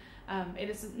neurosurgeon It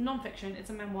is non-fiction, it's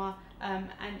a memoir,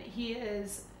 and he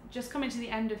is just coming to the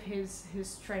end of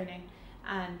his training,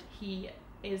 and he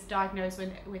is diagnosed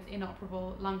with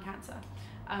inoperable lung cancer,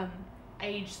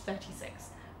 age 36.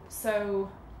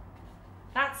 So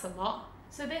that's a lot.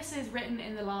 So this is written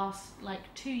in the last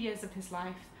 2 years of his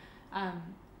life,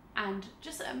 and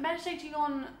just meditating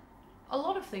on a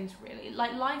lot of things really.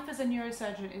 Like, life as a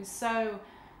neurosurgeon is so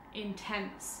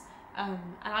intense, and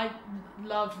I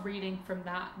loved reading from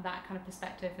that kind of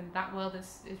perspective, and that world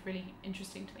is really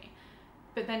interesting to me.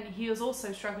 But then he was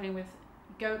also struggling with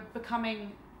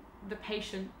becoming the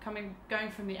patient, going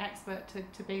from the expert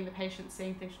to being the patient,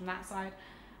 seeing things from that side,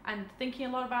 and thinking a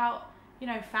lot about, you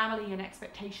know, family and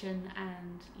expectation,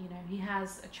 and, you know, he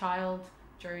has a child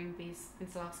during these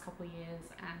last couple of years,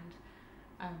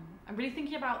 and I'm really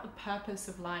thinking about the purpose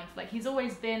of life. Like, he's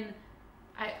always been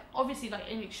obviously an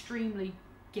extremely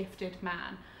gifted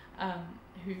man,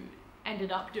 who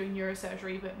ended up doing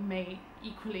neurosurgery but may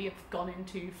equally have gone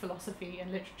into philosophy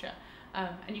and literature,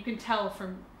 and you can tell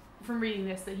from reading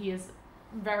this that he is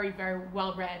very, very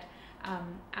well read,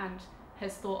 and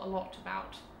has thought a lot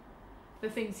about the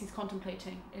things he's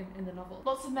contemplating in the novel.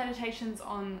 Lots of meditations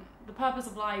on the purpose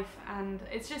of life, and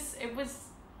it was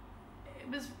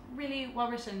really well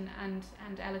written and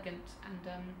elegant, and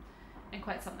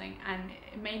quite something, and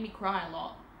it made me cry a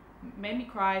lot. It made me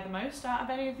cry the most out of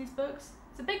any of these books.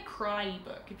 It's a big cry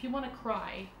book. If you want to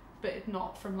cry, but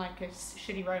not from a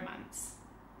shitty romance,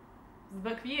 it's the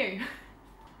book for you.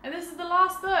 And this is the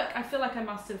last book. I feel like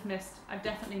I've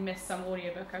definitely missed some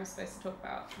audiobook I was supposed to talk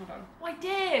about. Hold on. Oh, I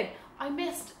did!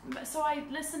 So I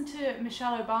listened to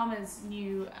Michelle Obama's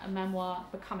new memoir,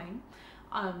 Becoming,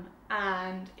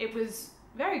 and it was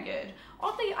very good.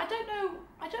 Oddly, I don't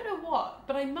know what,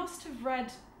 but I must have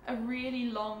read a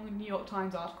really long New York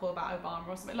Times article about Obama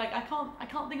or something. I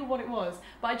can't think of what it was,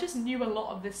 but I just knew a lot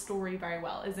of this story very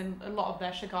well, as in a lot of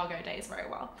their Chicago days very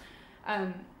well.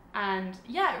 And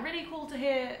yeah, really cool to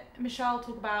hear Michelle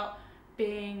talk about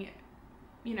being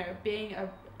a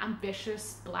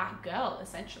ambitious black girl,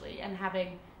 essentially, and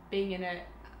being in a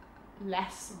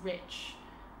less rich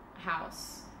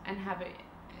house, and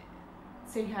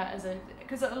seeing her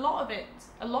because a lot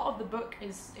of the book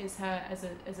is her as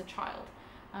a child,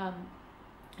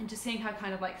 and just seeing her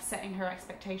kind of setting her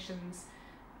expectations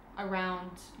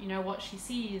around, you know, what she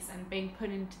sees and being put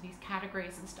into these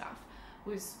categories and stuff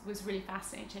was really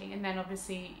fascinating. And then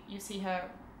obviously you see her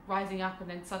rising up, and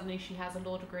then suddenly she has a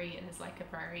law degree and is a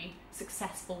very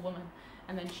successful woman,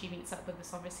 and then she meets up with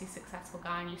this obviously successful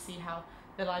guy, and you see how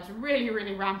their lives really,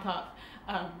 really ramp up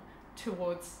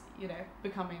towards, you know,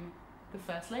 becoming the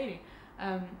first lady.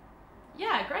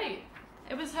 Yeah, great.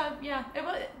 It was her. Yeah,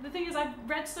 the thing is, I've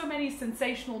read so many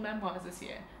sensational memoirs this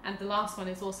year, and the last one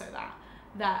is also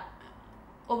that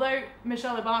although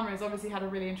Michelle Obama has obviously had a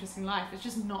really interesting life, it's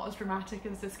just not as dramatic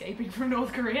as escaping from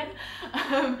North Korea.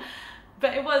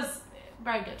 But it was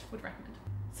very good, would recommend.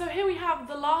 So here we have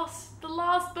the last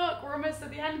book. We're almost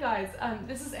at the end, guys.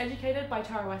 This is Educated by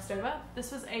Tara Westover.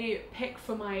 This was a pick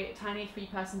for my tiny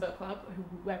 3-person book club,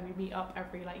 where we meet up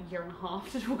every year and a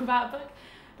half to talk about a book.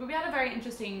 But we had a very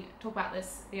interesting talk about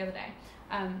this the other day.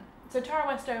 So Tara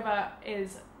Westover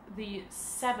is the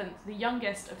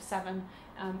youngest of 7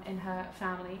 in her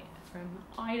family from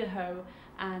Idaho,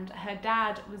 and her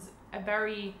dad was a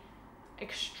very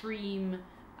extremely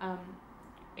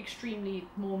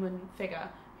Mormon figure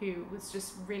who was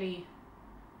just really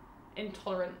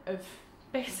intolerant of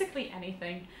basically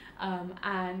anything,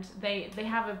 and they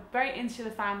have a very insular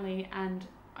family, and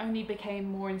only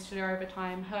became more insular over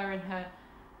time. Her and her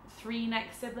 3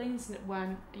 next siblings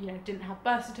didn't have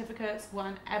birth certificates,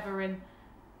 weren't ever in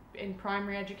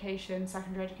primary education,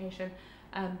 secondary education,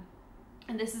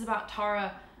 and this is about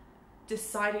Tara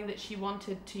deciding that she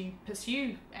wanted to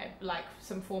pursue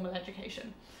some formal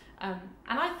education, and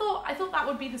I thought that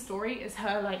would be the story, is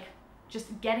her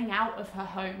just getting out of her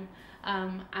home,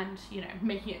 and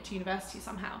making it to university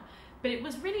somehow. But it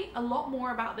was really a lot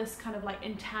more about this kind of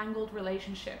entangled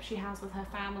relationship she has with her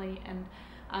family, and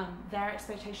their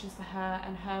expectations for her,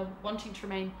 and her wanting to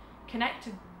remain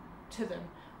connected to them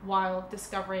while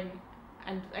discovering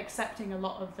and accepting a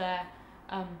lot of their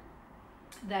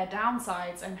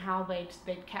downsides, and how they'd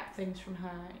kept things from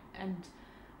her, and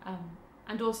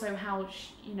also how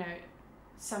she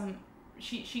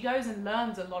goes and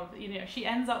learns a lot of, she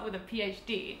ends up with a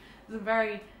PhD. She's a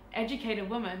very educated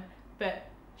woman, but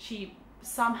she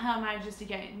somehow manages to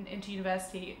get into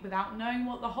university without knowing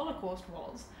what the Holocaust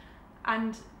was,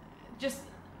 and just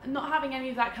not having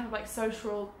any of that kind of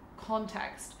social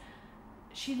context.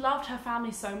 She loved her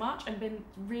family so much and been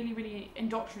really, really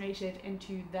indoctrinated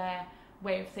into their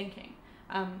way of thinking.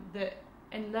 that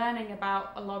in learning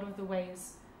about a lot of the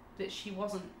ways that she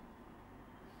wasn't,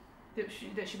 that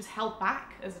she was held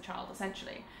back as a child,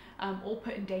 essentially, or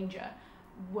put in danger,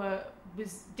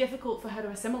 was difficult for her to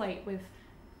assimilate with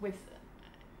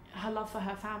her love for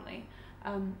her family.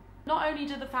 Not only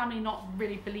did the family not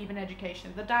really believe in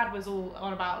education, the dad was all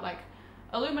on about like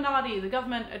Illuminati, the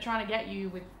government are trying to get you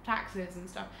with taxes and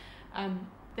stuff.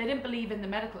 They didn't believe in the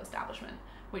medical establishment,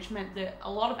 which meant that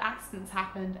a lot of accidents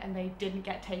happened and they didn't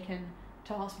get taken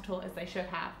to hospital as they should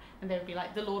have, and they would be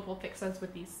like, the Lord will fix us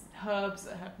with these herbs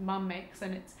that her mum makes,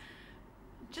 and it's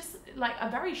just like a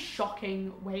very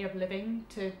shocking way of living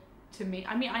to me.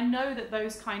 I mean, I know that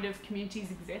those kind of communities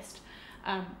exist,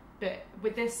 but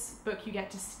with this book you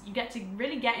get to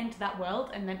really get into that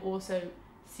world, and then also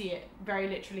see it very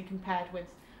literally compared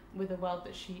with the world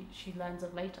that she learns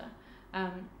of later.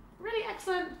 Really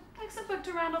excellent book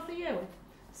to round off the year with.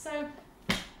 So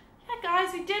yeah,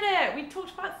 guys, we did it. We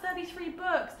talked about 33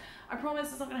 books. I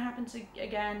promise it's not going to happen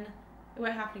again. It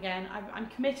won't happen again. I'm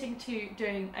committing to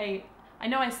doing I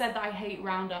know I said that I hate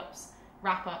roundups,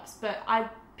 wrap-ups, but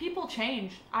people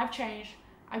change. I've changed.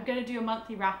 I'm going to do a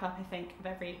monthly wrap-up, I think, of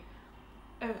every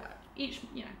each.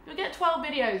 You know, you'll get 12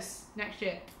 videos next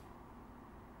year.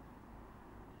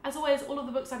 As always, all of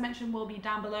the books I've mentioned will be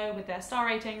down below with their star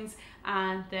ratings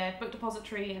and their book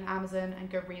depository and Amazon and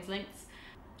Goodreads links.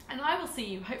 And I will see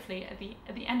you hopefully at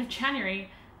the end of January.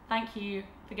 Thank you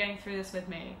for going through this with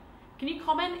me. Can you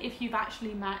comment if you've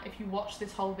actually if you watched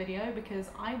this whole video, because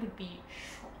I would be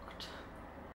shocked.